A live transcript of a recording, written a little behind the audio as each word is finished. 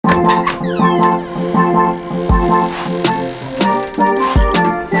Neil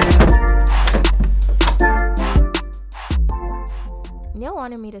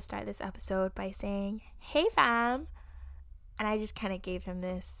wanted me to start this episode by saying, "Hey fam," and I just kind of gave him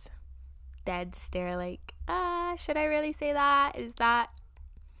this dead stare like, should I really say that? Is that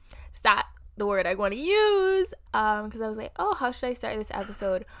the word I want to use? Because I was like, oh, how should I start this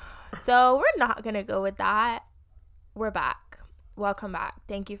episode? So we're not gonna go with that. We're back. Welcome back.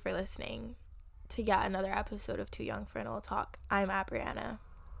 Thank you for listening to yet another episode of Too Young for an Old Talk. I'm Brianna.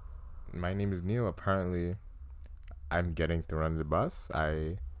 My name is Neil. Apparently I'm getting thrown under the bus.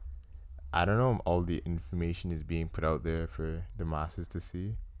 I don't know, all the information is being put out there for the masses to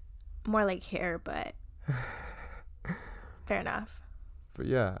see. More like hair, but fair enough. But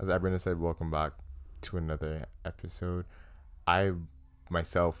yeah, as Brianna said, welcome back to another episode. I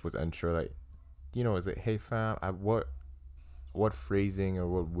myself was unsure, like, is it hey fam? What phrasing or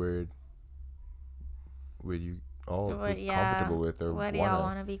what word would you all feel comfortable with, or what do y'all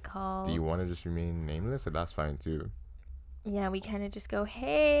want to be called? Do you want to just remain nameless? Or that's fine too. Yeah, we kind of just go,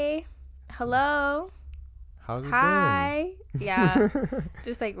 hey, hello, how's it hi been? Yeah.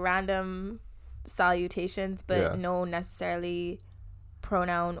 Just like random salutations, but no necessarily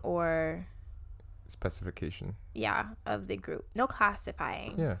pronoun or specification of the group. No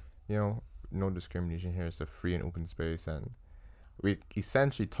classifying. No discrimination here. It's a free and open space, and we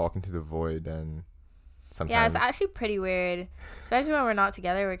essentially talking to the void. And sometimes it's actually pretty weird, especially when we're not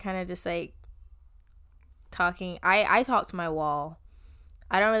together. We're kind of just like talking. I talk to my wall.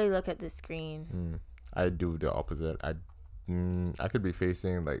 I don't really look at the screen. I do the opposite. I could be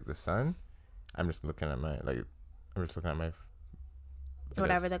facing like the sun. I'm just looking at my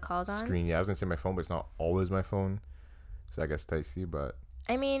whatever the call's on screen. Yeah, I was gonna say my phone, but it's not always my phone. So I guess I see. But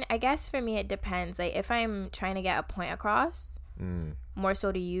I mean, I guess for me it depends. Like if I'm trying to get a point across, more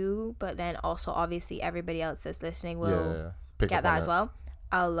so to you, but then also obviously everybody else that's listening will get that as well.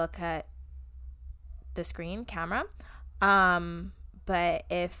 I'll look at the screen camera. But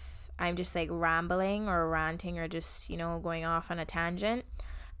if I'm just like rambling or ranting or just going off on a tangent,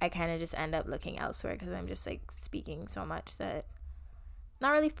 I kind of just end up looking elsewhere because I'm just like speaking so much that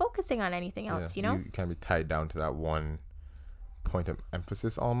not really focusing on anything else. You can be tied down to that one point of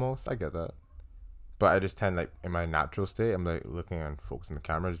emphasis almost. I get that, but I just tend, like, in my natural state, I'm like looking and focusing the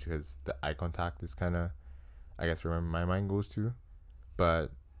camera just because the eye contact is kind of, I guess, where my mind goes to.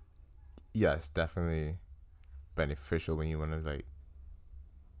 But yes, definitely beneficial when you want to like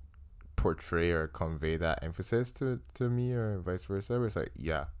portray or convey that emphasis to me, or vice versa, where it's like,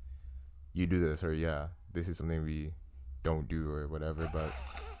 yeah, you do this, or yeah, this is something we don't do, or whatever. But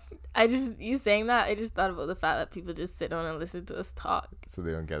you saying that, I just thought about the fact that people just sit on and listen to us talk, so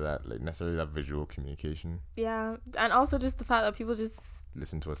they don't get that, like, necessarily that visual communication. Yeah, and also just the fact that people just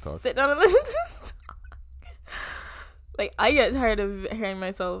listen to us talk, sit down and listen to us talk. Like, I get tired of hearing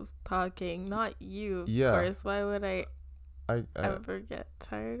myself talking, not you, of course. Why would I ever get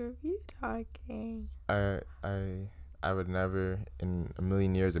tired of you talking? I would never in a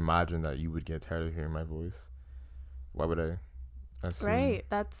million years imagine that you would get tired of hearing my voice. Why would I assume? Right,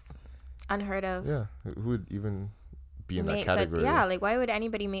 that's unheard of. Yeah, who would even be in that category? Like, why would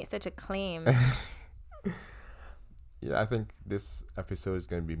anybody make such a claim? Yeah, I think this episode is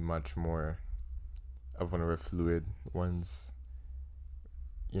going to be much more of one of our fluid ones.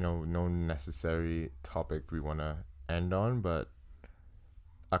 No necessary topic we want to end on, but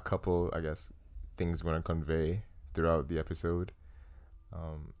a couple, I guess, things we want to convey throughout the episode.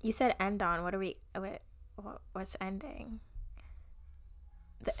 You said end on. What are we? What's ending?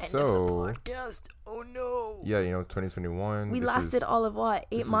 The end of the podcast. Oh no. Yeah, 2021. We lasted all of what?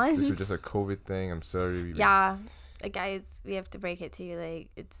 8 months? This was just a COVID thing. I'm sorry. Guys, we have to break it to you. Like,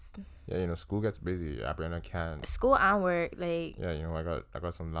 it's. Yeah, school gets busy. Brianna can't. School and work, like. Yeah, I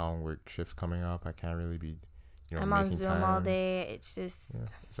got some long work shifts coming up. I can't really be. I'm on Zoom all day. It's just. Yeah,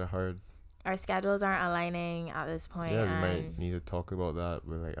 it's a hard. Our schedules aren't aligning at this point. Yeah, we might need to talk about that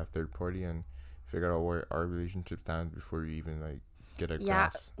with like a third party and figure out where our relationship stands before we even like get a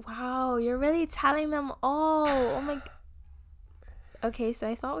grasp. Wow, you're really telling them all. Oh my. Okay, so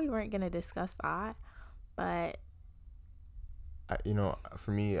I thought we weren't gonna discuss that, but.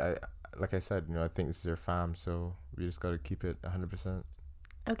 For me, like I said, I think this is our fam, so we just gotta keep it 100%.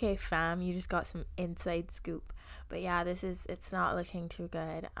 Okay, fam, you just got some inside scoop, but yeah, it's not looking too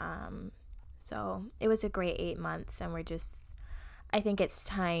good. So it was a great 8 months, and I think it's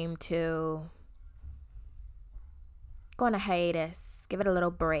time to go on a hiatus, give it a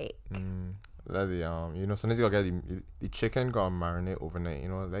little break. Sometimes you gotta get the chicken gotta marinate overnight.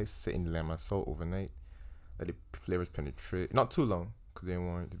 Let it sit in lemon salt overnight. Let the flavors penetrate. Not too long, because they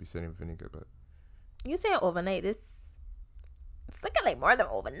want it to be sitting with vinegar. But you saying overnight? It's looking like more than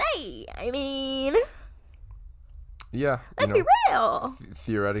overnight. I mean, yeah. Let's be real.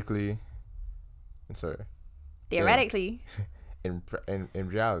 Theoretically, Theoretically. In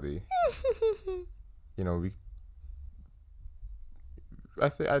reality,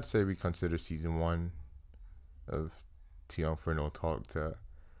 I'd say we consider season 1 of Too Young for No Talk to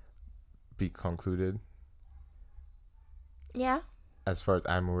be concluded. Yeah. As far as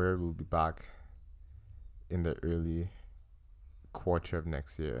I'm aware, we'll be back in the early quarter of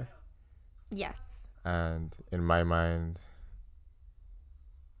next year. Yes. And in my mind,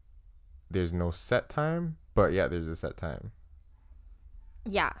 there's no set time, but yeah, there's a set time.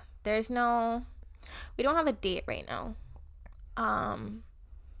 Yeah, we don't have a date right now.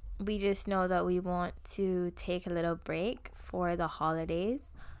 We just know that we want to take a little break for the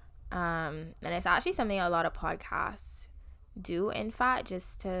holidays. And it's actually something a lot of podcasts do, in fact,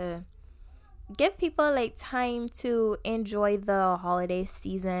 just to give people like time to enjoy the holiday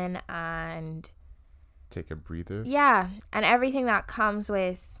season and take a breather. Yeah, and everything that comes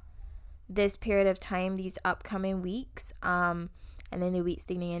with this period of time, these upcoming weeks, and then the weeks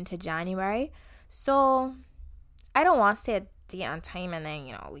leading into January. So I don't want to say a date on time and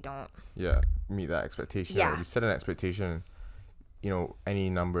then, we don't. Yeah, meet that expectation. Yeah. We set an expectation. Any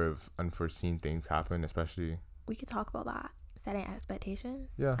number of unforeseen things happen, especially. We could talk about that. Setting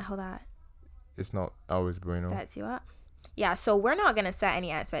expectations. Yeah. How that. It's not always bueno. Sets you up. Yeah, so we're not going to set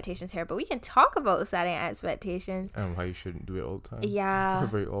any expectations here, but we can talk about setting expectations. And why you shouldn't do it all the time. Yeah. Or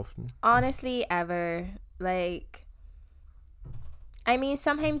very often. Honestly, ever.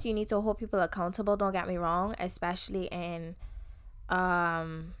 Sometimes you need to hold people accountable, don't get me wrong, especially in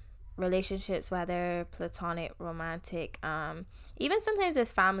relationships, whether platonic, romantic, even sometimes with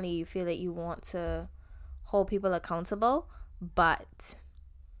family, you feel that you want to hold people accountable,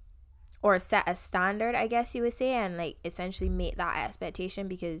 or set a standard, I guess you would say, and essentially make that expectation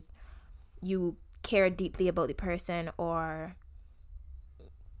because you care deeply about the person, or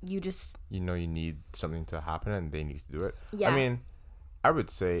you just you need something to happen and they need to do it. Yeah. I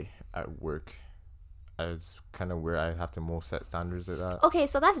would say at work as kind of where I have to most set standards like that. Okay,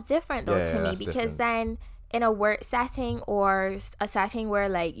 so that's different though to me, because different. then in a work setting or a setting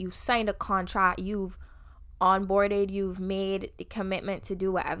where you've signed a contract, you've onboarded, you've made the commitment to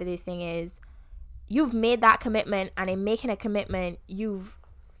do whatever the thing is, you've made that commitment, and in making a commitment, you've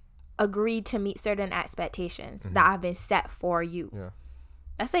agreed to meet certain expectations that have been set for you. Yeah.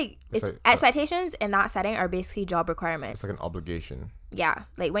 That's expectations in that setting are basically job requirements. It's like an obligation. Yeah.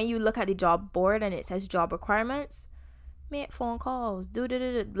 When you look at the job board and it says job requirements, make phone calls, those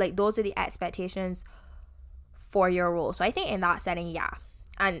are the expectations for your role. So I think in that setting, yeah.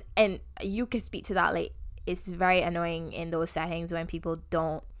 And you can speak to that, it's very annoying in those settings when people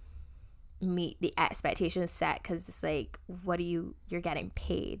don't meet the expectations set, because it's you're getting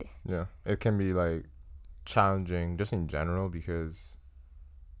paid. Yeah. It can be challenging just in general because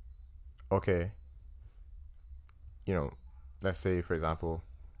okay, let's say, for example,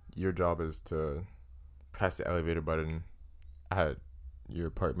 your job is to press the elevator button at your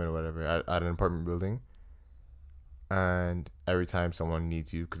apartment or whatever, at an apartment building. And every time someone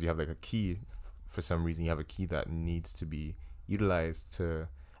needs you, because you have a key, for some reason you have a key that needs to be utilized to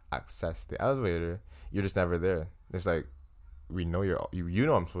access the elevator, you're just never there. It's we know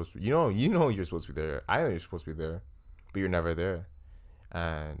I'm supposed to, you're supposed to be there. I know you're supposed to be there, but you're never there.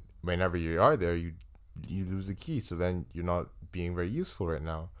 And whenever you are there, you lose the key. So then you're not being very useful right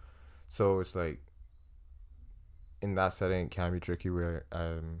now. So it's in that setting, it can be tricky where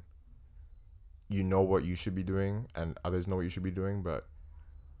you know what you should be doing and others know what you should be doing. But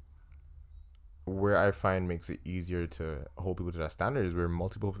where I find makes it easier to hold people to that standard is where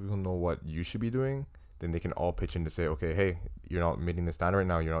multiple people know what you should be doing. Then they can all pitch in to say, okay, hey, you're not meeting the standard right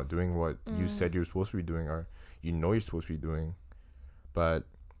now. You're not doing what you said you're supposed to be doing, or you're supposed to be doing. But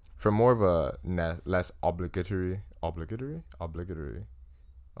from more of a less obligatory. I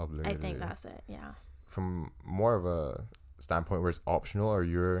think that's it, yeah. From more of a standpoint where it's optional, or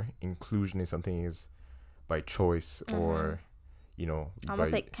your inclusion in something is by choice, or,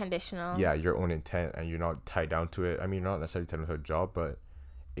 almost conditional. Yeah, your own intent, and you're not tied down to it. You're not necessarily tied down to a job, but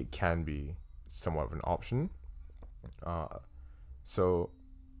it can be somewhat of an option. So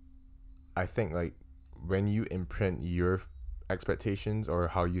I think when you imprint your expectations or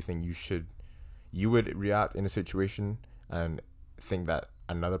how you think you would react in a situation and think that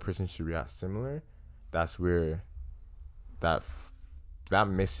another person should react similar, that's where that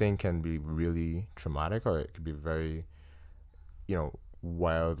missing can be really traumatic, or it could be very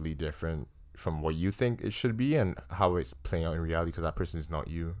wildly different from what you think it should be and how it's playing out in reality, because that person is not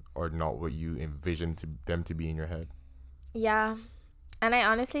you or not what you envision them to be in your head. Yeah. And I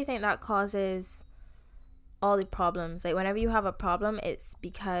honestly think that causes all the problems. Like, whenever you have a problem, it's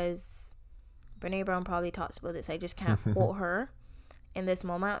because Brene Brown probably talks about this. I just can't quote her in this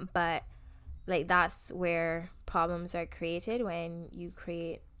moment, but like, that's where problems are created, when you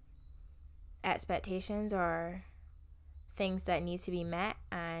create expectations or things that need to be met,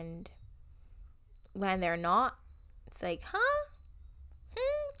 and when they're not, it's like,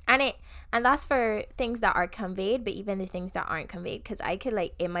 and that's for things that are conveyed, but even the things that aren't conveyed, because I could,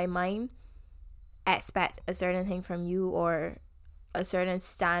 like, in my mind expect a certain thing from you, or a certain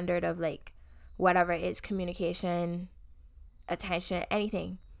standard of, like, whatever it is, communication, attention,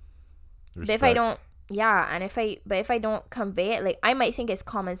 anything. Respect. But if I don't, if I don't convey it, like, I might think it's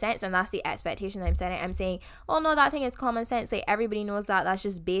common sense, and that's the expectation I'm setting. I'm saying, oh no, that thing is common sense, like, everybody knows that, that's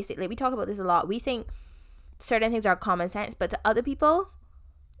just basic. Like, we talk about this a lot. We think certain things are common sense, but to other people,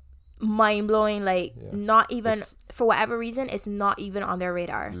 mind-blowing. Like, not even, for whatever reason, it's not even on their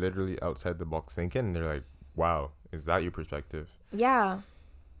radar. Literally outside the box thinking, and they're like, wow, is that your perspective? Yeah.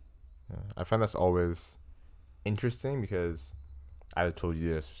 I find that's always interesting, because I told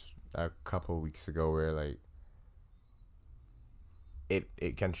you this a couple of weeks ago, where like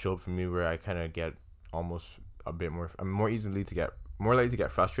it can show up for me where I kind of get almost a bit more, I'm more likely to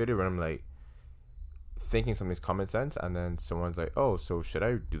get frustrated when I'm like thinking something's common sense, and then someone's like, oh, so should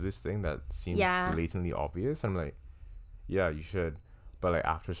I do this thing that seems blatantly obvious? And I'm like, yeah, you should. But like,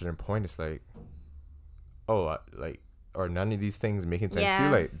 after a certain point, it's like, oh, like, or none of these things making sense to you?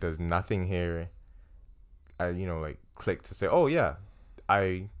 Like, there's nothing here like click to say, oh yeah,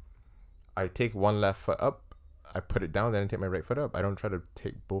 I take one left foot up, I put it down, then I take my right foot up. I don't try to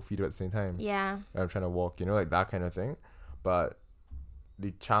take both feet up at the same time. Yeah. I'm trying to walk, like that kind of thing. But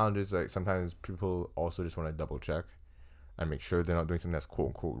the challenge is, like, sometimes people also just want to double check and make sure they're not doing something that's quote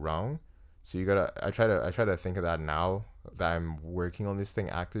unquote wrong. So I try to think of that now that I'm working on this thing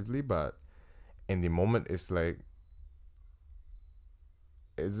actively, but in the moment it's like,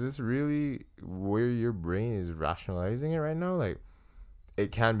 is this really where your brain is rationalizing it right now? Like,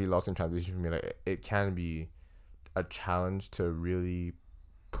 it can be lost in translation for me. Like, it can be a challenge to really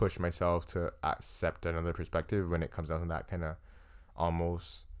push myself to accept another perspective when it comes down to that kind of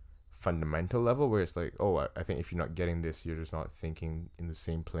almost fundamental level, where it's like, oh, I think if you're not getting this, you're just not thinking in the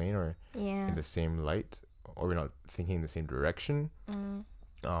same plane or in the same light, or we're not thinking in the same direction. And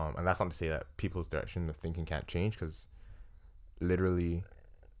that's not to say that people's direction of thinking can't change, because literally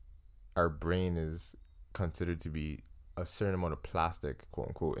our brain is considered to be a certain amount of plastic, quote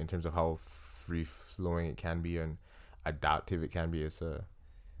unquote, in terms of how free flowing it can be and adaptive it can be. It's a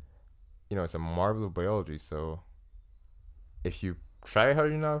marvel of biology. So if you try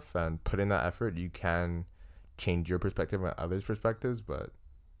hard enough and put in that effort, you can change your perspective and others' perspectives, but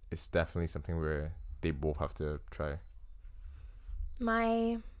it's definitely something where they both have to try.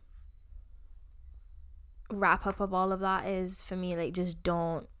 My wrap up of all of that is, for me, like, just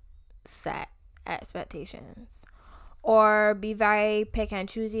don't set expectations, or be very pick and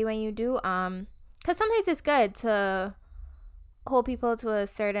choosy when you do, because sometimes it's good to hold people to a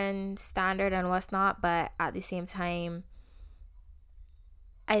certain standard and what's not, but at the same time,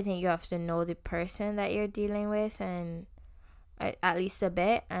 I think you have to know the person that you're dealing with, and at least a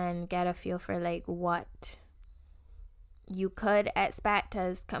bit, and get a feel for, like, what you could expect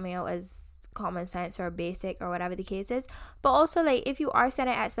as coming out as common sense or basic or whatever the case is. But also, like, if you are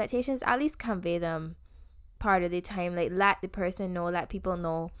setting expectations, at least convey them part of the time. Like, let the person know, let people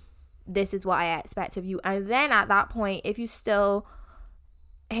know, this is what I expect of you. And then at that point, if you still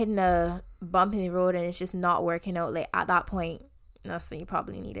hitting a bump in the road and it's just not working out, like, at that point, that's when you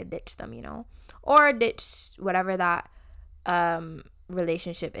probably need to ditch them, or ditch whatever that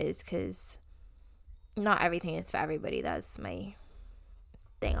relationship is, because not everything is for everybody. That's my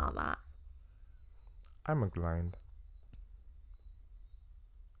thing on that. I'm inclined.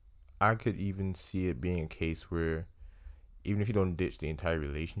 I could even see it being a case where, even if you don't ditch the entire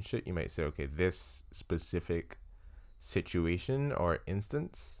relationship, you might say, okay, this specific situation or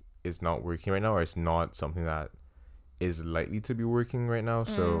instance is not working right now, or it's not something that is likely to be working right now.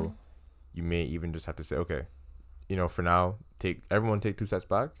 So you may even just have to say, okay, for now, everyone take 2 steps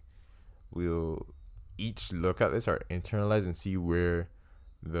back. We'll each look at this or internalize and see where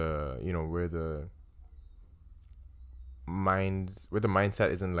the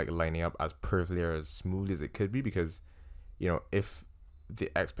mindset isn't, like, lining up as perfectly or as smooth as it could be, because if the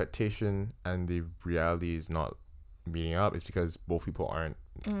expectation and the reality is not meeting up, it's because both people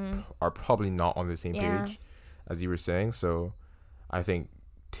are probably not on the same page, as you were saying. So I think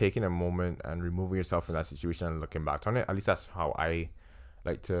taking a moment and removing yourself from that situation and looking back on it. At least that's how I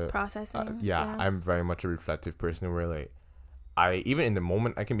like to process things. Yeah, I'm very much a reflective person where like I even in the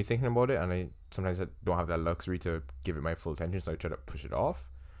moment I can be thinking about it, and I sometimes I don't have that luxury to give it my full attention, so I try to push it off.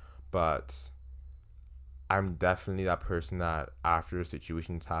 But I'm definitely that person that after a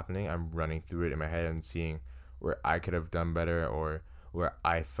situation's happening, I'm running through it in my head and seeing where I could have done better, or where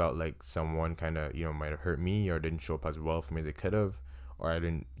I felt like someone kind of, might have hurt me or didn't show up as well for me as they could have, or I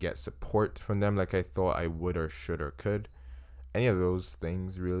didn't get support from them like I thought I would or should or could. Any of those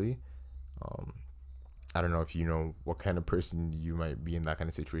things, really. I don't know if you know what kind of person you might be in that kind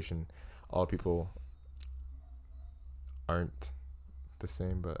of situation. All people aren't the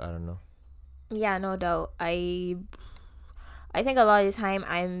same, but I don't know. Yeah, no doubt. I think a lot of the time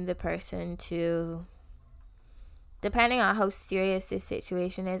I'm the person to, depending on how serious this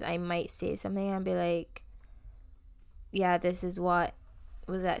situation is, I might say something and be like, yeah, this is what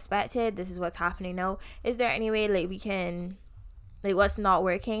was expected. This is what's happening now. Is there any way like we can, like, what's not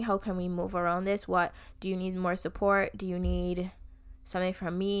working? How can we move around this? What do you need more support? Do you need something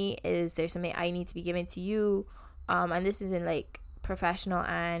from me? Is there something I need to be given to you? And this is in like professional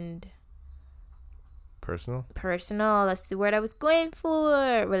and personal. That's the word I was going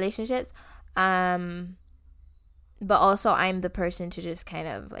for. Relationships. But also I'm the person to just kind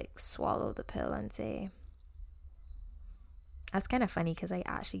of like swallow the pill and say. That's kind of funny because I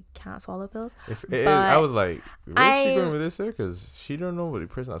actually can't swallow pills. I was like, where's she going with this, sir? Because she don't know what the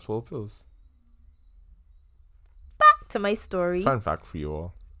person that swallow pills. Back to my story. Fun fact for you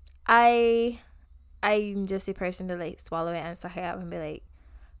all. I'm just a person to like swallow it and suck it up and be like,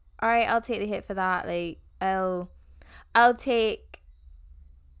 all right, I'll take the hit for that. Like, I'll take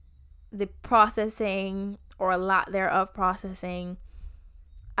the processing or lack thereof processing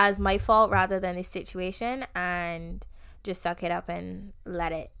as my fault rather than the situation, and just suck it up and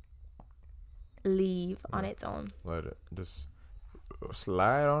let it leave on its own. Let it just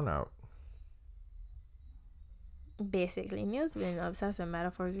slide on out. Basically, Neil's been obsessed with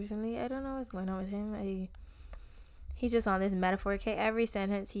metaphors recently. I don't know what's going on with him. He's just on this metaphor kick. Every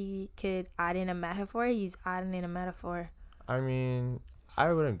sentence he could add in a metaphor, he's adding in a metaphor. I mean,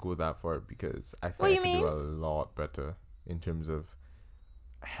 I wouldn't go that far because I think I could do a lot better in terms of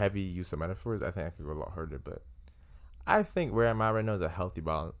heavy use of metaphors. I think I could go a lot harder, but I think where I'm at right now is a healthy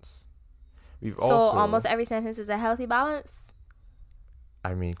balance. Almost every sentence is a healthy balance?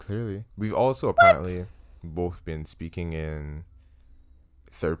 I mean, clearly. We've also apparently both been speaking in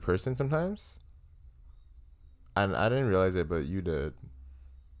third person sometimes. And I didn't realize it, but you did.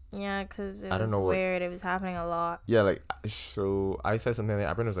 Yeah, because it was weird. It was happening a lot. Yeah, like, so I said something,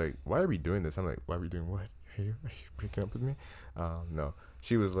 and Brenda was like, why are we doing this? I'm like, why are we doing what? Are you breaking up with me? No.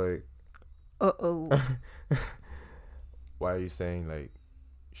 She was like, uh-oh. Why are you saying, like,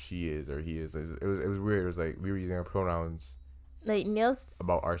 she is or he is? It was weird. It was like we were using our pronouns. Like, Neil's...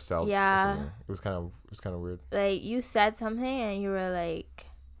 about ourselves. Yeah. It was kind of weird. Like, you said something, and you were like,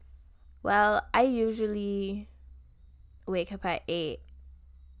 well, I usually wake up at 8.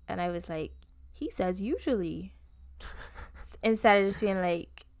 And I was like, he says usually. Instead of just being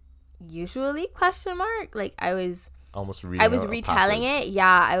like, usually, ? Like, I was almost reading. I was retelling it.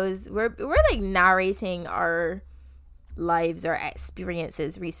 Yeah, we're like narrating our lives or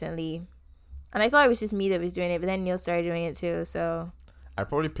experiences recently. And I thought it was just me that was doing it, but then Neil started doing it too, so I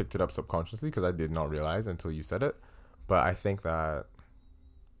probably picked it up subconsciously because I did not realize until you said it. But I think that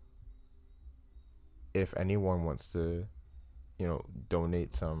if anyone wants to,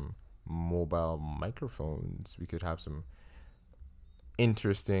 donate some mobile microphones, we could have some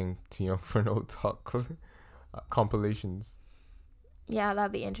interesting, for no talk compilations. Yeah,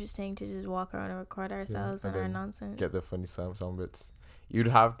 that'd be interesting to just walk around and record ourselves and our nonsense. Get the funny sound bits. You'd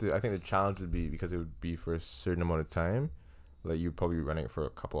have to, I think the challenge would be, because it would be for a certain amount of time, like you'd probably be running it for a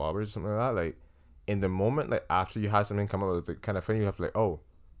couple hours or something like that. Like in the moment, like after you have something come up, it's like kind of funny. You have to like, oh,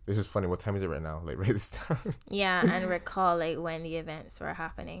 this is funny. What time is it right now? Like write this down. Yeah, and recall like when the events were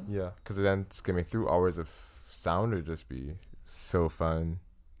happening. Yeah, because then skimming through hours of sound would just be so fun.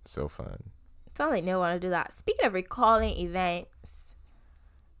 So fun. It's not like no one to do that. Speaking of recalling events,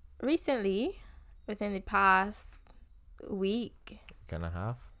 recently, within the past week and a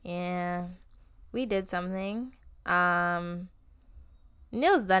half, yeah, we did something. Neil's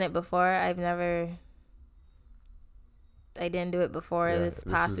done it before. I didn't do it before this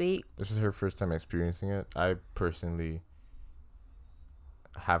past week. This was her first time experiencing it. I personally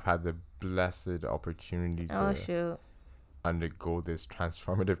have had the blessed opportunity to undergo this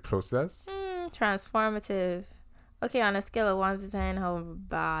transformative process. Transformative. Okay, on a scale of 1 to 10, how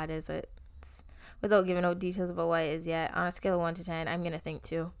bad is it? without giving out details about what it is yet. On a scale of 1 to 10, I'm gonna think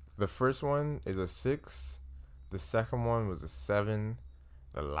 2. The first one is a 6. The second one was a 7.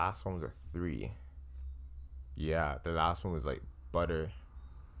 The last one was a 3. Yeah, the last one was like butter.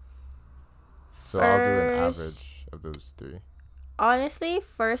 So I'll do an average of those 3. Honestly,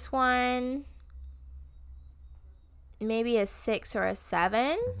 first one, maybe a 6 or a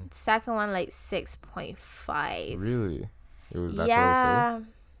 7. Second one, like 6.5. Really? It was that close, eh?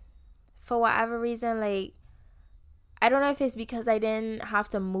 For whatever reason, like, I don't know if it's because I didn't have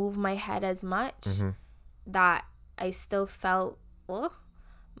to move my head as much that I still felt, ugh.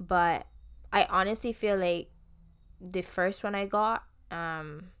 But I honestly feel like the first one I got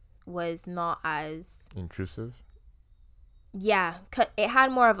was not as intrusive. Yeah, it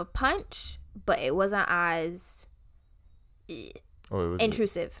had more of a punch, but it wasn't as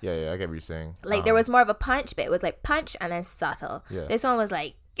intrusive. Yeah, I get what you're saying. Like, there was more of a punch, but it was like punch and then subtle. Yeah. This one was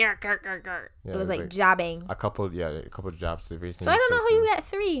like, grr, grr, grr, grr. Yeah, it was like jabbing. A couple jabs to face. So I don't know how you get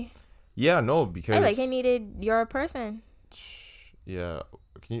 3. Yeah, no, because I needed your person. Yeah,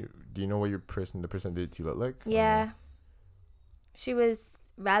 do you know what the person did to look like? Yeah, she was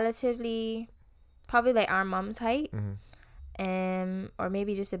relatively, probably like our mom's height. Or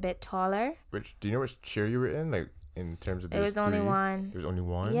maybe just a bit taller. Do you know which chair you were in? Like, in terms of there was only one. There's only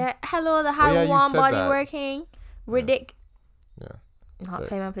one? Yeah. Hello, the how one body that. Working. Ridic. Yeah. Not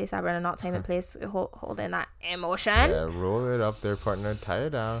time and place, Sabrina. Not time and place. Holding that emotion. Yeah, roll it up there, partner. Tie it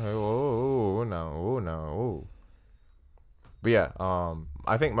down. Oh, no. But yeah,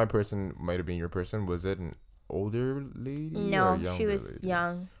 I think my person might have been your person. Was it an older lady? No, she was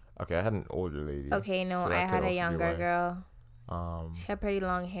young. Okay, I had an older lady. Okay, no, so I had a younger girl. She had pretty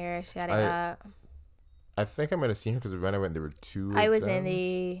long hair. She had a hat. I think I might have seen her because when I went, there were 2. I was in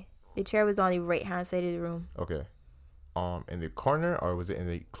the chair was on the right hand side of the room. Okay, in the corner, or was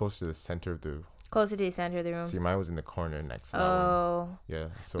it close to the center of the? Closer to the center of the room. See, mine was in the corner next to that one. Yeah.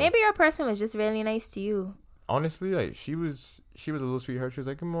 So maybe your person was just really nice to you. Honestly, like, she was a little sweetheart. She was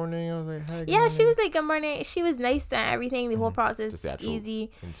like, "Good morning." I was like, "Hi." Yeah, morning. She was like, "Good morning." She was nice and everything. The whole process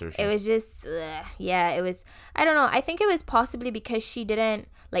easy. Insertion. It was just, it was. I don't know. I think it was possibly because she didn't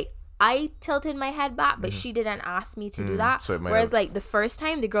like. I tilted my head back, but she didn't ask me to do that. So whereas, like, the first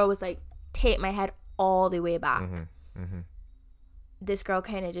time, the girl was like, "Take my head all the way back." This girl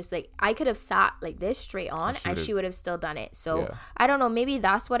kind of just like, I could have sat like this straight on, and she would have still done it. So I don't know. Maybe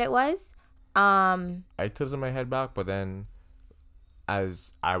that's what it was. I tilted my head back, but then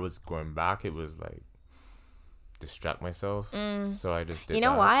as I was going back, it was like distract myself. So I just did. You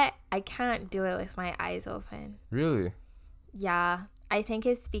know what? I can't do it with my eyes open. Really? Yeah, I think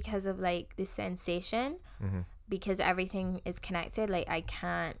it's because of like the sensation, because everything is connected. Like, I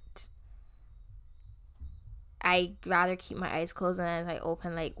can't. I'd rather keep my eyes closed and as I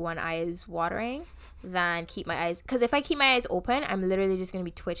open, like, one eye is watering than keep my eyes. Because if I keep my eyes open, I'm literally just going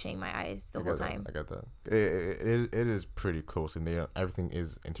to be twitching my eyes the whole time. I get that. It is pretty close, and everything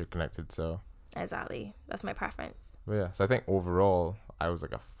is interconnected, so. Exactly. That's my preference. But yeah, so I think overall, I was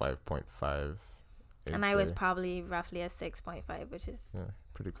like a 5.5. And I was probably roughly a 6.5, which is. Yeah,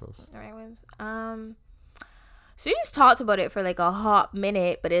 pretty close. All right, Wims. So we just talked about it for like a hot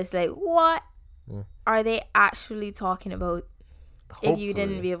minute, but it's like, what? Yeah. Are they actually talking about? Hopefully.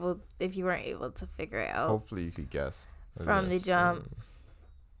 If you weren't able to figure it out. Hopefully you could guess from the jump.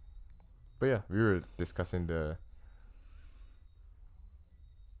 But yeah, we were discussing the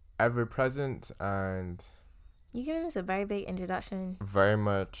ever present and. You're giving us a very big introduction. Very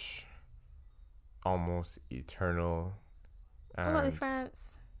much, almost eternal. And, what about the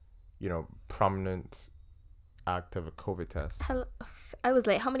France? Prominent act of a COVID test. I was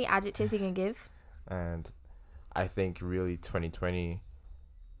like, how many adjectives you can give? And I think really 2020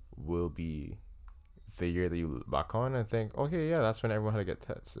 will be the year that you look back on and think, okay, yeah, that's when everyone had to get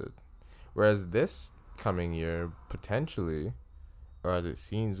tested. Whereas this coming year, potentially, or as it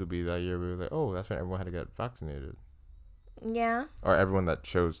seems, will be that year where we're like, oh, that's when everyone had to get vaccinated. Yeah. Or everyone that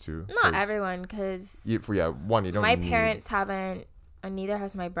chose to. Not everyone, because... You don't my parents haven't, and neither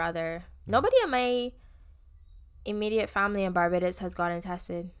has my brother. Nobody in my immediate family in Barbados has gotten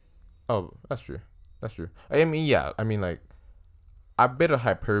tested. Oh, that's true. I mean, yeah. I mean, like, a bit of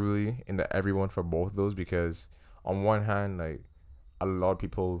hyperbole in the everyone for both of those, because on one hand, like, a lot of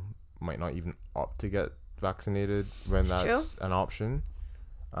people might not even opt to get vaccinated when that's an option.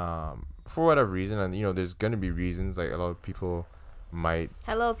 For whatever reason, and there's gonna be reasons, like a lot of people might.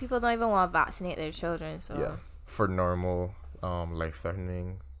 People don't even want to vaccinate their children, so yeah, for normal,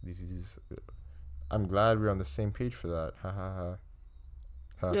 life-threatening diseases. I'm glad we're on the same page for that. Ha ha ha.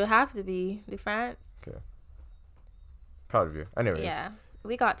 Huh. You'll have to be the France. Okay. Proud of you. Anyways. Yeah,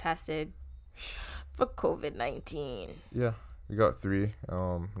 we got tested. for COVID-19? Yeah, we got 3.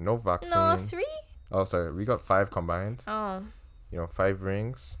 No vaccine. No, 3? Oh, sorry. We got 5 combined. Oh. 5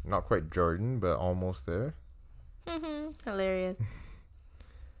 rings. Not quite Jordan, but almost there. Hilarious.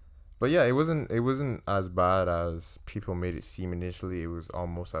 But yeah, it wasn't as bad as people made it seem initially. It was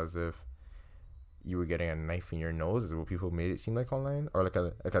almost as if you were getting a knife in your nose, is what people made it seem like online, or like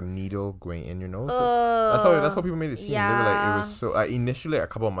a needle going in your nose. So that's how people made it seem. Yeah. They were like, it was so initially a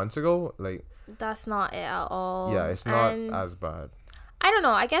couple of months ago, like that's not it at all. Yeah, it's not as bad. I don't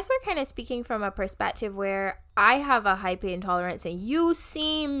know. I guess we're kind of speaking from a perspective where I have a high pain tolerance, and you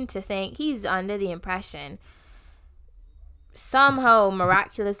seem to think he's under the impression somehow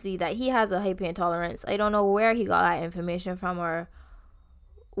miraculously that he has a high pain tolerance. I don't know where he got that information from or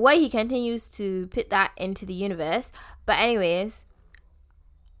why he continues to put that into the universe. But anyways,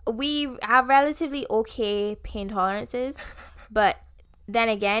 we have relatively okay pain tolerances, but then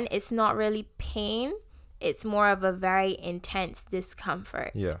again, it's not really pain. It's more of a very intense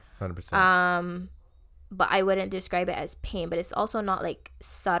discomfort. Yeah, 100%. But I wouldn't describe it as pain, but it's also not like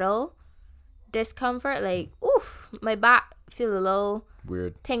subtle discomfort. Like, oof, my back feel a little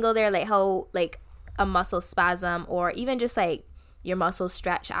weird tingle there, like how like a muscle spasm, or even just like your muscles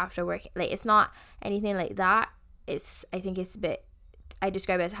stretch after work. Like, it's not anything like that. I think it's a bit, I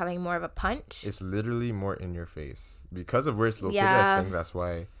describe it as having more of a punch. It's literally more in your face because of where it's located. Yeah. I think that's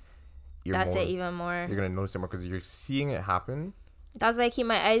why it even more. You're gonna notice it more because you're seeing it happen. That's why I keep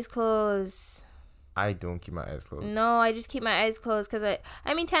my eyes closed. I don't keep my eyes closed. No, I just keep my eyes closed because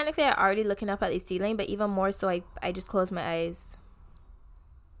I mean, technically I'm already looking up at the ceiling, but even more so, I just close my eyes.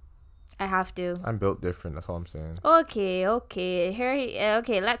 I have to. I'm built different. That's all I'm saying. Okay.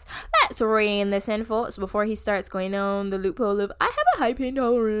 Let's rein this in, folks, before he starts going down the loophole of I have a high pain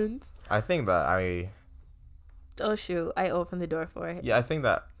tolerance. I think that Oh shoot! I opened the door for it. Yeah, I think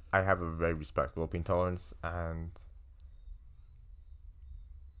that I have a very respectable pain tolerance, and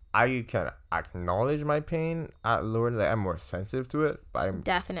I can acknowledge my pain at lower. Like, I'm more sensitive to it, but I'm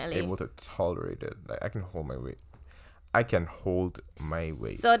definitely able to tolerate it. Like, I can hold my weight.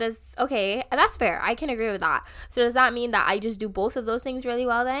 So that's fair. I can agree with that. So does that mean that I just do both of those things really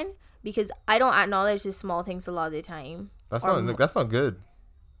well then? Because I don't acknowledge the small things a lot of the time. That's not good.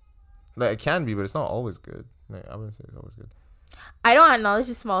 Like, it can be, but it's not always good. Like, I wouldn't say it's always good. I don't acknowledge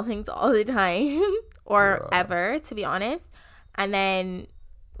the small things all the time or ever, to be honest. And then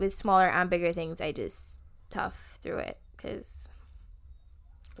with smaller and bigger things, I just tough through it because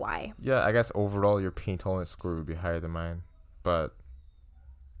why? Yeah, I guess overall your pain tolerance score would be higher than mine, but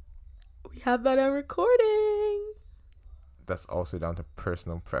we have that on recording. That's also down to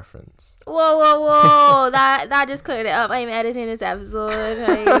personal preference. Whoa! that just cleared it up. I'm editing this episode,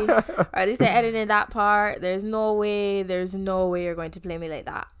 or at least I'm editing that part. There's no way you're going to play me like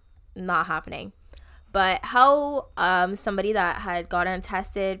that. Not happening. But how somebody that had gotten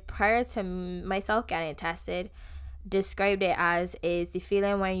tested prior to myself getting tested described it as is the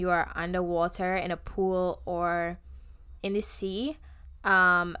feeling when you are underwater in a pool or in the sea,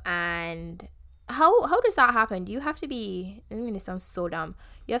 and how does that happen? Do you have to be, I mean, it sounds so dumb,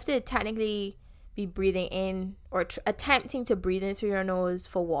 you have to technically be breathing in or attempting to breathe in through your nose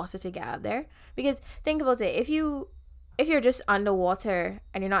for water to get out there? Because think about it, if you're just underwater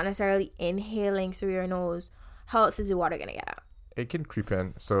and you're not necessarily inhaling through your nose, how else is the water gonna get out? It can creep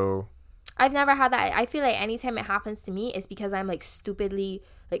in. So I've never had that. I feel like anytime it happens to me, it's because I'm like stupidly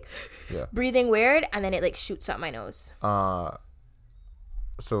like breathing weird, and then it like shoots up my nose.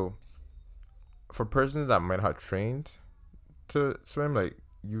 So for persons that might not have trained to swim, like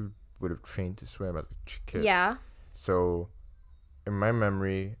you would have trained to swim as a kid. Yeah. So in my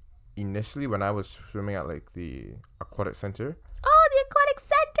memory, initially when I was swimming at like the aquatic center. Oh, the aquatic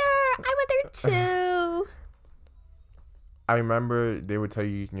center! I went there too. I remember they would tell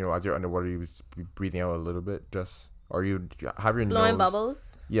you, as you're underwater, you would be breathing out a little bit, or you have your blowing nose,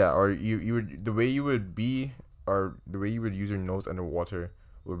 bubbles. Yeah, or you would, the way you would use your nose underwater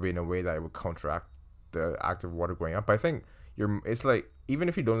would be in a way that it would counteract the act of water going up. But I think it's like, even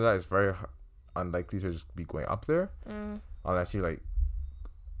if you don't do that, it's very unlikely to just be going up there, unless you like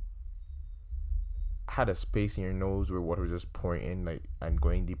had a space in your nose where water was just pouring in, like, and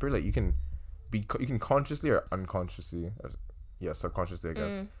going deeper. Like, you can consciously or unconsciously, subconsciously, I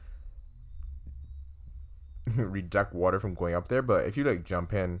guess, reject water from going up there. But if you like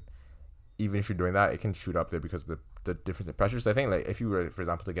jump in, even if you're doing that, it can shoot up there because of the difference in pressure. So I think, like, if you were, for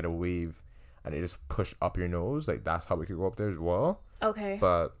example, to get a wave and it just push up your nose, like, that's how it could go up there as well. Okay.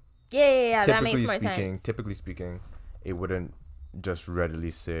 But yeah, that makes more sense. Typically speaking, it wouldn't just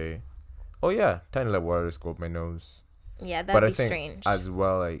readily say, "Oh yeah, tiny little water just go up my nose." Yeah, that'd be strange. As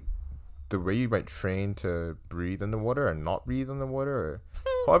well, like, the way you might train to breathe in the water or not breathe in the water, or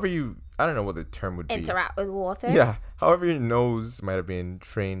however I don't know what the term would be. Interact with water. Yeah, however your nose might have been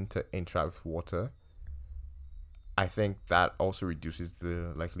trained to interact with water. I think that also reduces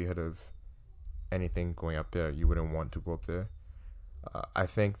the likelihood of anything going up there. You wouldn't want to go up there. I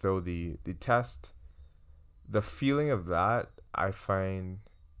think though the test, the feeling of that I find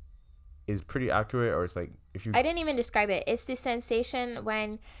is pretty accurate, or it's like if you. I didn't even describe it. It's the sensation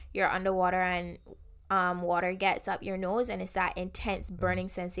when you're underwater and water gets up your nose, and it's that intense burning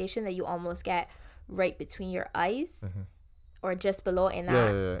sensation that you almost get right between your eyes, or just below in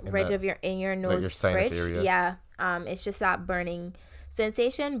that ridge of your nose, like your sinus bridge area. Yeah, it's just that burning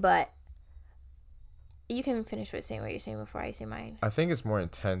sensation, but. You can finish what you're saying before I say mine. I think it's more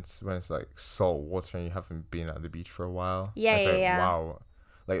intense when it's like salt water and you haven't been at the beach for a while. Yeah, it's yeah. Wow.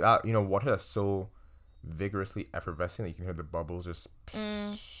 Like that, water that's so vigorously effervescing that you can hear the bubbles just...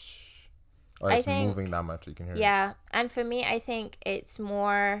 Or it's moving that much you can hear it. Yeah, and for me, I think it's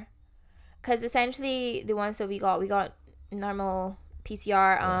more... Because essentially, the ones that we got normal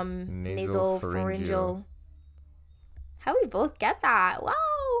PCR, nasal, pharyngeal. How we both get that? Wow.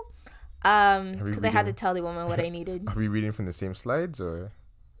 Because I had to tell the woman what I needed. Are we reading from the same slides, or?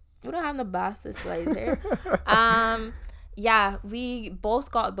 We don't have the best of slides here. Yeah, we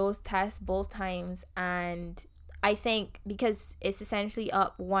both got those tests both times, and I think because it's essentially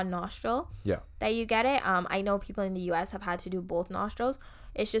up one nostril. Yeah. That you get it. I know people in the US have had to do both nostrils.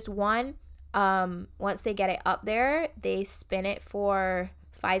 It's just one. Once they get it up there, they spin it for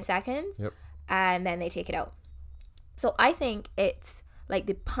 5 seconds. Yep. And then they take it out. So I think it's. Like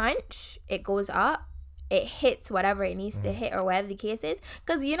the punch, it goes up, it hits whatever it needs to hit or whatever the case is.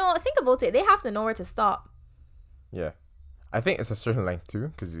 Because, think about it, they have to know where to stop. Yeah. I think it's a certain length too.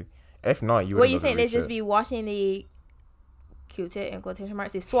 Because if not, you would. What you think? They just be watching the Q-tip, in quotation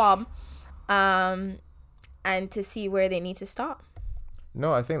marks, the swab, and to see where they need to stop.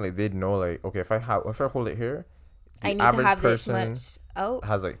 No, I think like they'd know like, okay, if I hold it here, I need to have this much out.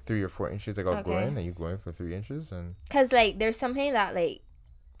 Has like 3 or 4 inches. Like I'll go in, and you go in for 3 inches, and because like there's something that like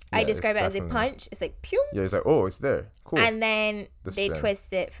I describe it as a punch. It's like pew. Yeah, it's like it's there, cool. And then they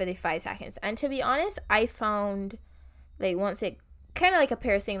twist it for the 5 seconds. And to be honest, I found like once it kind of like a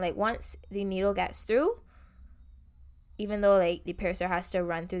piercing. Like once the needle gets through, even though like the piercer has to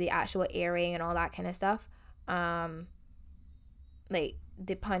run through the actual earring and all that kind of stuff, like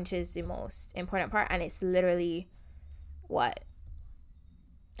the punch is the most important part, and it's literally. What?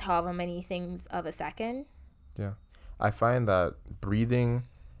 However many things of a second. Yeah. I find that breathing.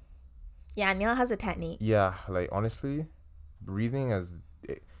 Yeah, Neil has a technique. Yeah, like honestly, breathing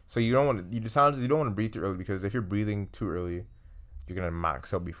so you don't want to. The challenge is you don't want to breathe too early, because if you're breathing too early, you're gonna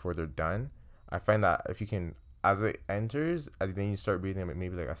max out before they're done. I find that if you can, as it enters, then you start breathing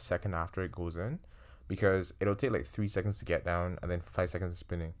maybe like a second after it goes in, because it'll take like 3 seconds to get down and then 5 seconds of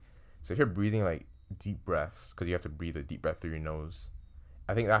spinning. So if you're breathing like deep breaths, because you have to breathe a deep breath through your nose,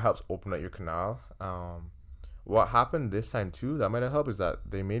 I think that helps open up your canal. What happened this time too that might have helped is that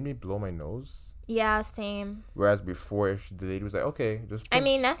they made me blow my nose. Yeah, same. Whereas before the lady was like, okay, just pinch. I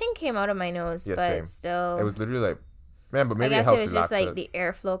mean, nothing came out of my nose, but same. Still it was literally like, man, but maybe I guess it helps it was just like the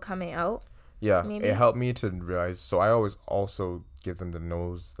airflow coming out. Yeah, maybe. It helped me to realize. So I always also give them the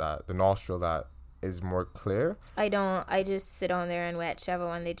nostril that is more clear. I don't. I just sit on there and whichever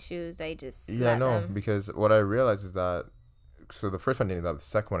one they choose, I just because what I realized is that the first one I did that, the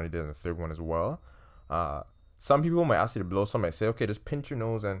second one I did, and the third one as well. Some people might ask you to blow. Some might say, okay, just pinch your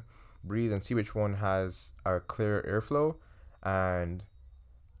nose and breathe and see which one has a clearer airflow. And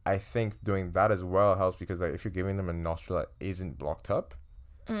I think doing that as well helps, because like if you're giving them a nostril that isn't blocked up,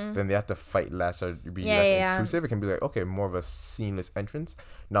 then they have to fight less or be less intrusive. It can be like, okay, more of a seamless entrance.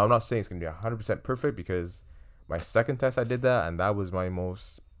 Now, I'm not saying it's going to be 100% perfect, because my second test I did that, and that was my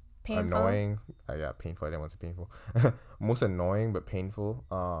most annoying. Painful. I didn't want to say painful. Most annoying, but painful.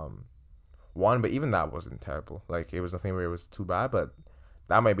 One, but even that wasn't terrible. Like, it was nothing where it was too bad, but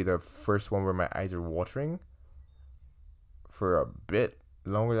that might be the first one where my eyes are watering for a bit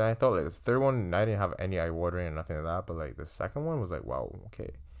longer than I thought. Like the third one, I didn't have any eye watering and nothing like that, but like the second one was like, wow,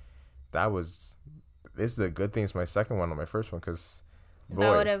 okay, this is a good thing. It's my second one, not my first one, because that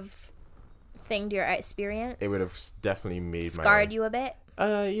would have thinged your experience. It would have definitely made scarred you a bit.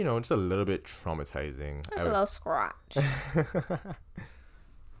 Just a little bit traumatizing. Just a little scratch.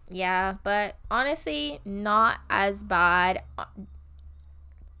 Yeah, but honestly, not as bad.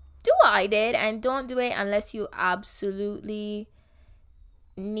 Do what I did, and don't do it unless you absolutely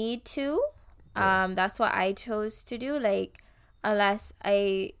need to. That's what I chose to do. Like, unless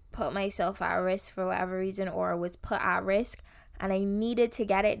I put myself at risk for whatever reason, or was put at risk and I needed to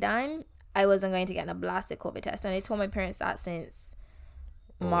get it done, I wasn't going to get a blasted COVID test. And I told my parents that since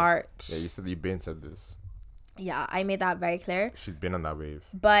March. Yeah, you said you've been said this. Yeah, I made that very clear. She's been on that wave.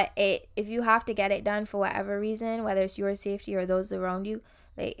 But if you have to get it done for whatever reason, whether it's your safety or those around you,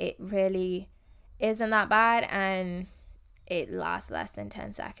 like, it really isn't that bad, and it lasts less than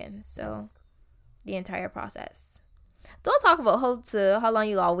 10 seconds. So the entire process. Don't talk about how long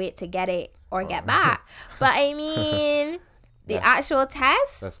you gotta wait to get it or get back. But I mean, the actual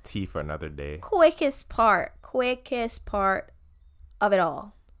test. That's tea for another day. Quickest part of it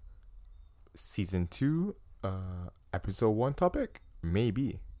all. Season 2, episode 1 topic,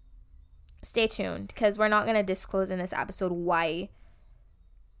 maybe. Stay tuned, because we're not gonna disclose in this episode why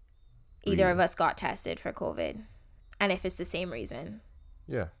either of us got tested for COVID, and if it's the same reason.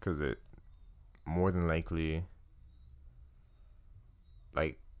 Yeah, because it more than likely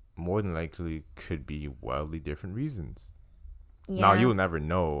could be wildly different reasons. Yeah. Now you'll never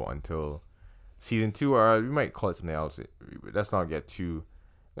know until season 2, or we might call it something else. Let's not get too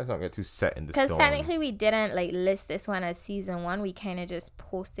set in the stone. Because technically we didn't list this one as season 1. We kind of just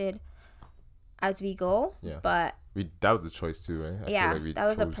posted as we go. Yeah. But that was a choice too, right? That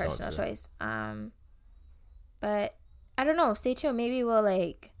was a personal choice. But I don't know. Stay tuned. Maybe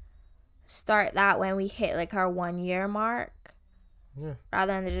we'll start that when we hit our 1 year mark. Yeah.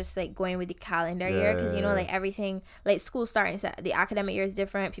 Rather than just going with the calendar year, because everything school starting, the academic year is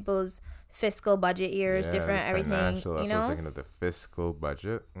different. People's fiscal budget year is different. Everything. That's what I was thinking of, the fiscal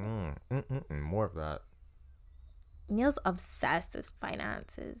budget. More of that. Neil's obsessed with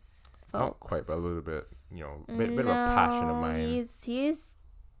finances, folks. Not quite, but a little bit. Bit of a passion of mine. He's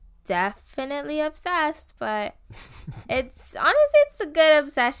definitely obsessed, but it's a good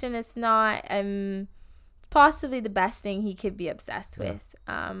obsession. It's not possibly the best thing he could be obsessed with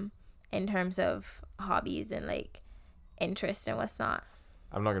in terms of hobbies and interest and what's not.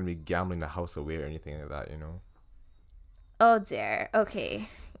 I'm not gonna be gambling the house away or anything like that, Oh dear. Okay,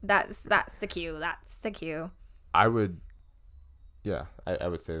 that's the cue. That's the cue. I would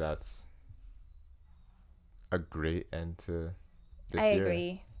say that's a great end to this year. I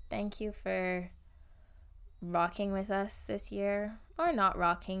agree. Thank you for rocking with us this year, or not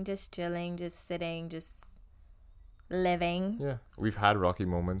rocking, just chilling, just sitting, just living. Yeah, we've had rocky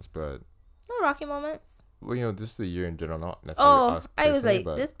moments, but no rocky moments. Well, just the year in general, not necessarily us personally. I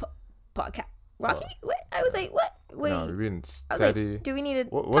was this podcast rocky. What? I was what? Wait. No, we've been steady. Do we need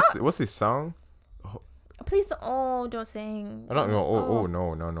to? What's the song? Please, don't sing. I don't know.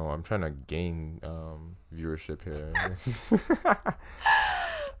 No. I'm trying to gain viewership here.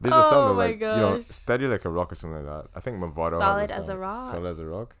 There's a song that steady like a rock or something like that. I think Mavado. Solid as a rock. Solid as a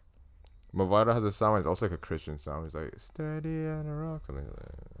rock. Mavado has a song, and it's also a Christian song. It's steady as a rock, something like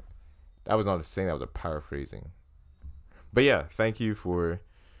that. That was not a sing, that was a paraphrasing. But yeah, thank you for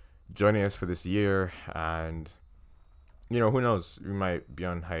joining us for this year. And, who knows? We might be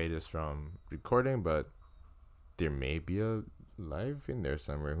on hiatus from recording, but there may be a live in there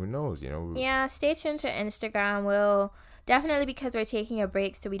somewhere. Who knows? Yeah, stay tuned to Instagram. We'll definitely, because we're taking a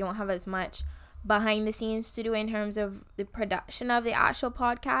break, so we don't have as much behind the scenes to do in terms of the production of the actual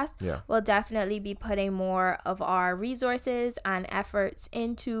podcast. Yeah. We'll definitely be putting more of our resources and efforts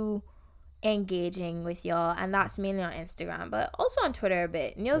into engaging with y'all, and that's mainly on Instagram, but also on Twitter a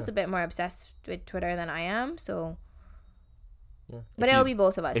bit. Neil's a bit more obsessed with Twitter than I am, so but it'll be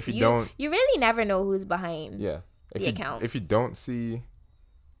both of us. If you really never know who's behind the account. If you don't see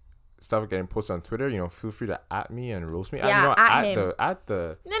stuff getting posted on Twitter, feel free to at me and roast me. Yeah, at him. No,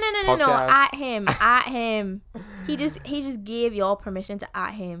 at him. He just gave y'all permission to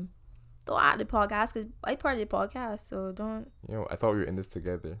at him. Don't at the podcast, because I'm part of the podcast, so don't. I thought we were in this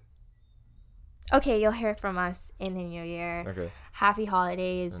together. Okay, you'll hear from us in the new year. Okay. Happy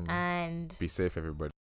holidays and be safe, everybody.